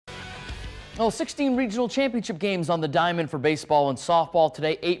Well, 16 regional championship games on the diamond for baseball and softball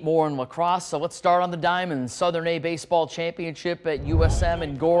today, 8 more in lacrosse. So let's start on the diamond. Southern A Baseball Championship at USM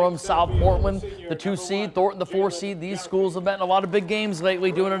and Gorham. South Portland, the 2 seed, Thornton, the 4 seed. These schools have met in a lot of big games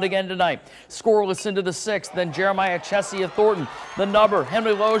lately, doing it again tonight. Scoreless into the 6th, then Jeremiah Chessie of Thornton. The number,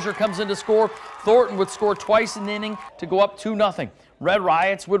 Henry Lozier comes in to score. Thornton would score twice in the inning to go up 2-0. Red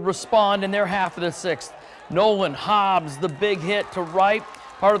Riots would respond in their half of the 6th. Nolan Hobbs, the big hit to right.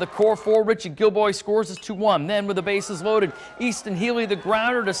 Part of the core 4, Richie Gilboy scores as 2-1. Then with the bases loaded, Easton Healy, the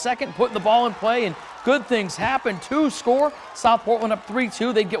grounder to second, putting the ball in play, and good things happen. 2 score. South Portland up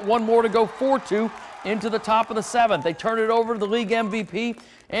 3-2. They get 1 more to go, 4-2 into the top of the 7th. They turn it over to the league MVP,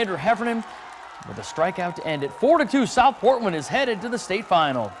 Andrew Heffernan, with a strikeout to end it. 4-2. South Portland is headed to the state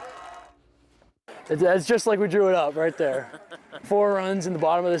final. It's just like we drew it up right there. 4 runs in the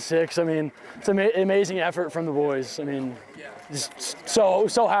bottom of the 6th. I mean, it's an amazing effort from the boys. I mean, just so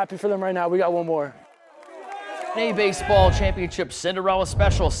happy for them right now. We got 1 more. A baseball championship Cinderella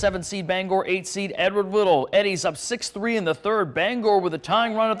special, 7 seed Bangor, 8 seed Edward Little. Eddie's up 6-3 in the 3rd. Bangor with a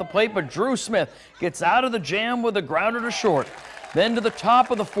tying run at the plate, but Drew Smith gets out of the jam with a grounder to short. Then to the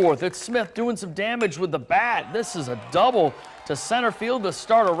top of the 4th, it's Smith doing some damage with the bat. This is a double to center field to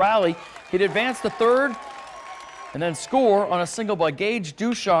start a rally. He'd advance to 3rd and then score on a single by Gage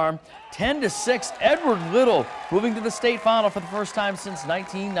Ducharme. 10-6, Edward Little moving to the state final for the first time since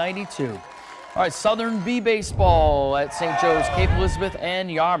 1992. All right, Southern B baseball at St. Joe's, Cape Elizabeth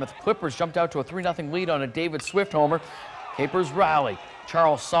and Yarmouth. Clippers jumped out to a 3-0 lead on a David Swift homer. Capers rally.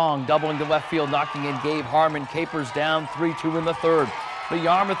 Charles Song doubling to left field, knocking in Gabe Harmon. Capers down 3-2 in the 3rd. But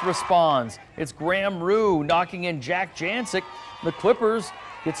Yarmouth responds. It's Graham Rue knocking in Jack Jancic. The Clippers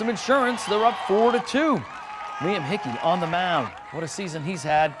get some insurance. They're up 4-2. Liam Hickey on the mound. What a season he's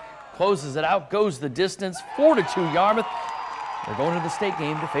had. Closes it out, goes the distance. 4-2 Yarmouth. They're going to the state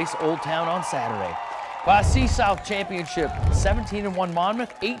game to face Old Town on Saturday. Class C South Championship, 17-1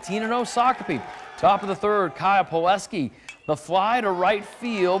 Monmouth, 18-0 Sockopee. Top of the 3rd, Kyle Poleski. The fly to right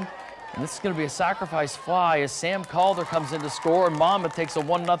field. And this is going to be a sacrifice fly as Sam Calder comes in to score, and Monmouth takes a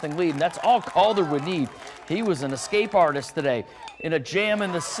 1-0 lead. And that's all Calder would need. He was an escape artist today. In a jam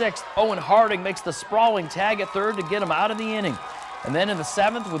in the 6th, Owen Harding makes the sprawling tag at 3rd to get him out of the inning. And then in the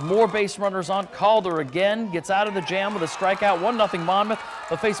 7th, with more base runners on, Calder again gets out of the jam with a strikeout. 1-0 Monmouth.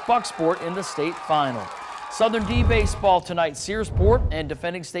 They'll face Bucksport in the state final. Southern D baseball tonight, Searsport and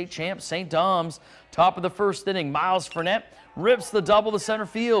defending state champ St. Dom's. Top of the 1st inning, Miles Fournette rips the double to center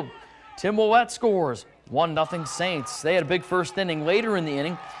field. Tim Willett scores. 1-0 Saints. They had a big 1st inning. Later in the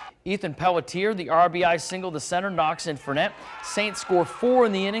inning, Ethan Pelletier, the RBI single to center, knocks in Fournette. Saints score 4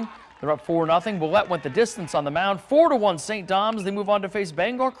 in the inning. They're up 4-0. Willett went the distance on the mound. 4-1 St. Dom's. They move on to face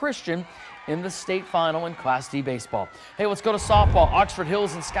Bangor Christian in the state final in Class D baseball. Hey, let's go to softball. Oxford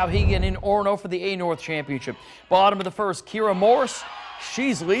Hills and Skowhegan in Orono for the A North Championship. Bottom of the 1st, Kira Morse.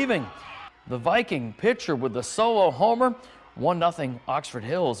 She's leaving. The Viking pitcher with the solo homer. 1-0 Oxford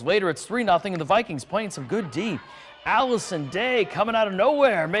Hills. Later it's 3-0 and the Vikings playing some good D. Allison Day coming out of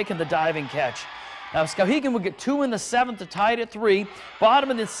nowhere, making the diving catch. Now Skowhegan would get 2 in the 7th to tie it at 3.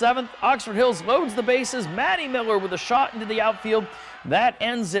 Bottom of the 7th, Oxford Hills loads the bases. Maddie Miller with a shot into the outfield. That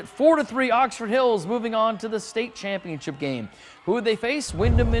ends it 4-3 Oxford Hills, moving on to the state championship game. Who would they face?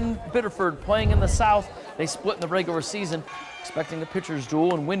 Wyndham and Biddeford playing in the South. They split in the regular season, expecting a pitcher's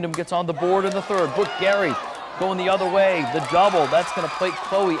duel, and Wyndham gets on the board in the 3rd. Brooke Gary going the other way, the double. That's going to plate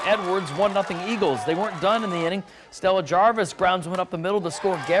Chloe Edwards. 1-0 Eagles. They weren't done in the inning. Stella Jarvis grounds one up the middle to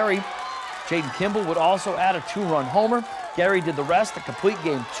score Gary. Jaden Kimball would also add a 2-run homer. Gary did the rest, a complete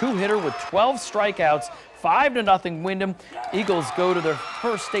game 2-hitter with 12 strikeouts. 5-0 Wyndham. Eagles go to their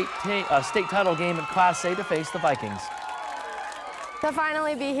first state title game in Class A to face the Vikings. To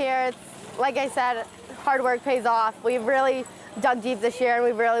finally be here, it's, like I said, hard work pays off. We've really dug deep this year, and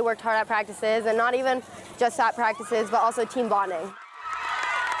we've really worked hard at practices, and not even just at practices, but also team bonding.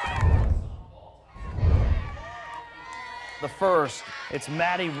 The 1st, it's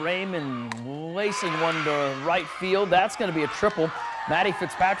Maddie Raymond lacing one to right field. That's going to be a triple. Maddie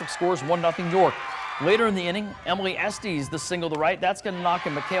Fitzpatrick scores 1-0 York. Later in the inning, Emily Estes the single to right. That's going to knock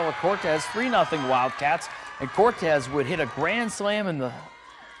in Michaela Cortez. 3-0 Wildcats. And Cortez would hit a grand slam in the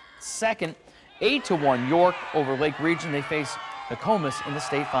 2nd. 8-1 York over Lake Region. They face Nokomis in the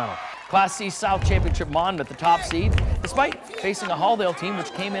state final. Class C South Championship Monmouth, the top seed, despite facing a Halldale team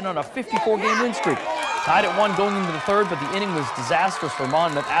which came in on a 54-game win streak. Tied at 1 going into the 3rd, but the inning was disastrous for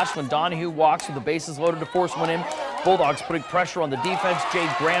Monmouth. Ashlyn Donahue walks with the bases loaded to force one in. Bulldogs putting pressure on the defense. Jade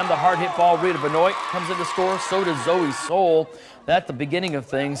Graham, the hard hit ball. Rita Benoit comes in to score. So does Zoe Soul. That's the beginning of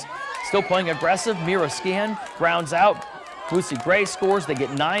things. Still playing aggressive. Mira Skihan grounds out Lucy Gray scores. They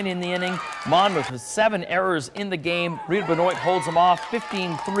get 9 in the inning. Monmouth with 7 errors in the game. Rita Benoit holds them off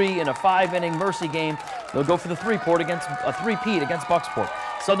 15-3 in a 5-inning Mercy game. They'll go for the three-peat against Bucksport.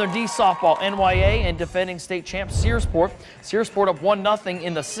 Southern D softball, NYA, and defending state champ Searsport. Searsport up 1-0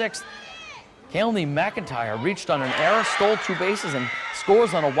 in the 6th. Kailney McIntyre reached on an error, stole 2 bases, and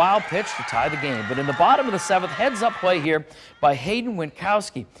scores on a wild pitch to tie the game. But in the bottom of the 7th, heads-up play here by Hayden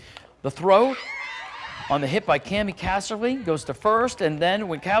Winkowski. The throw on the hit by Cammie Casserly goes to first, and then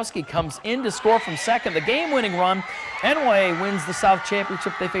Winkowski comes in to score from second. The game-winning run. NYA wins the South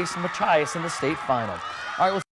Championship. They face Machias in the state final. All right, let's